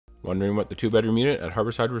Wondering what the 2-bedroom unit at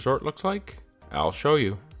Harborside Resort looks like? I'll show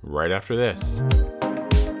you right after this.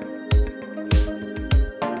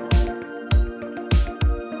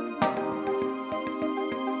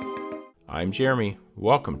 I'm Jeremy.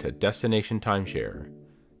 Welcome to Destination Timeshare.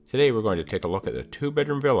 Today we're going to take a look at the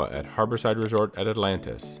 2-bedroom villa at Harborside Resort at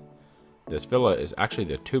Atlantis. This villa is actually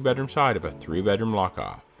the 2-bedroom side of a 3-bedroom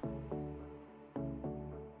lock-off.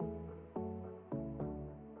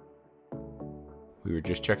 We were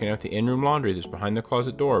just checking out the in-room laundry that's behind the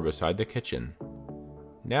closet door beside the kitchen.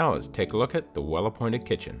 Now let's take a look at the well-appointed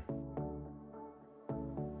kitchen.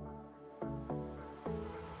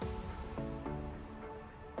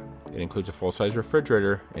 It includes a full-size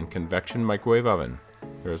refrigerator and convection microwave oven.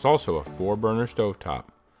 There is also a 4-burner stovetop,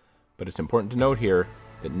 but it's important to note here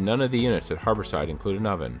that none of the units at Harborside include an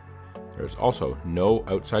oven. There is also no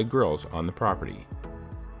outside grills on the property.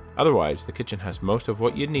 Otherwise, the kitchen has most of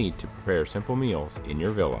what you need to prepare simple meals in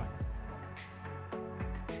your villa.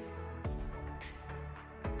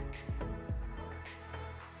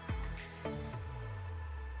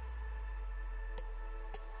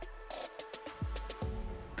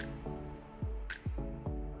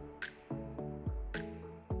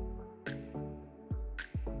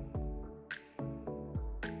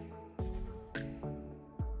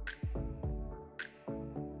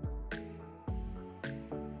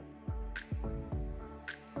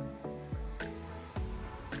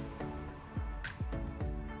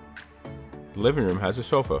 The living room has a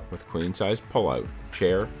sofa with queen-size pull-out,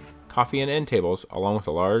 chair, coffee and end tables, along with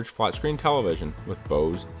a large flat-screen television with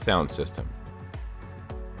Bose sound system.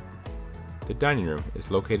 The dining room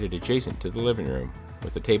is located adjacent to the living room,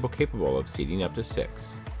 with a table capable of seating up to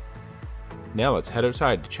 6. Now let's head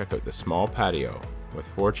outside to check out the small patio. With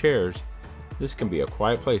 4 chairs, this can be a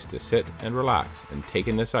quiet place to sit and relax and take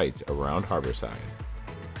in the sights around Harborside.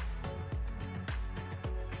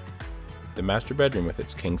 The master bedroom with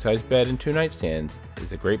its king-size bed and 2 nightstands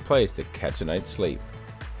is a great place to catch a night's sleep.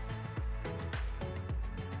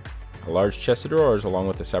 A large chest of drawers along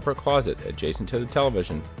with a separate closet adjacent to the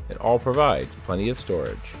television, it all provides plenty of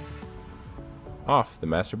storage. Off the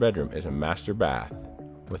master bedroom is a master bath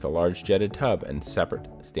with a large jetted tub and separate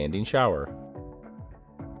standing shower.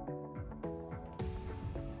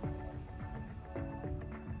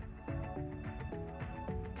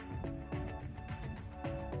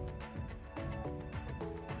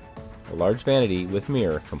 A large vanity with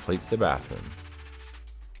mirror completes the bathroom.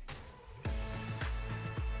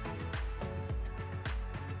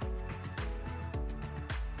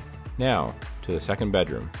 Now to the second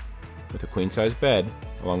bedroom. With a queen-size bed,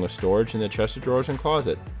 along with storage in the chest of drawers and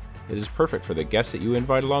closet, it is perfect for the guests that you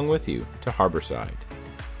invite along with you to Harborside.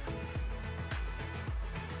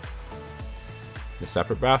 The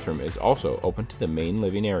separate bathroom is also open to the main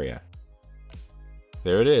living area.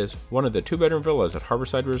 There it is, one of the 2-bedroom villas at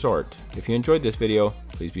Harborside Resort. If you enjoyed this video,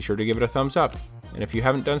 please be sure to give it a thumbs up. And if you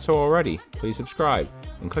haven't done so already, please subscribe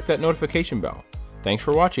and click that notification bell. Thanks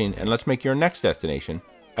for watching, and let's make your next destination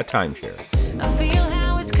a timeshare.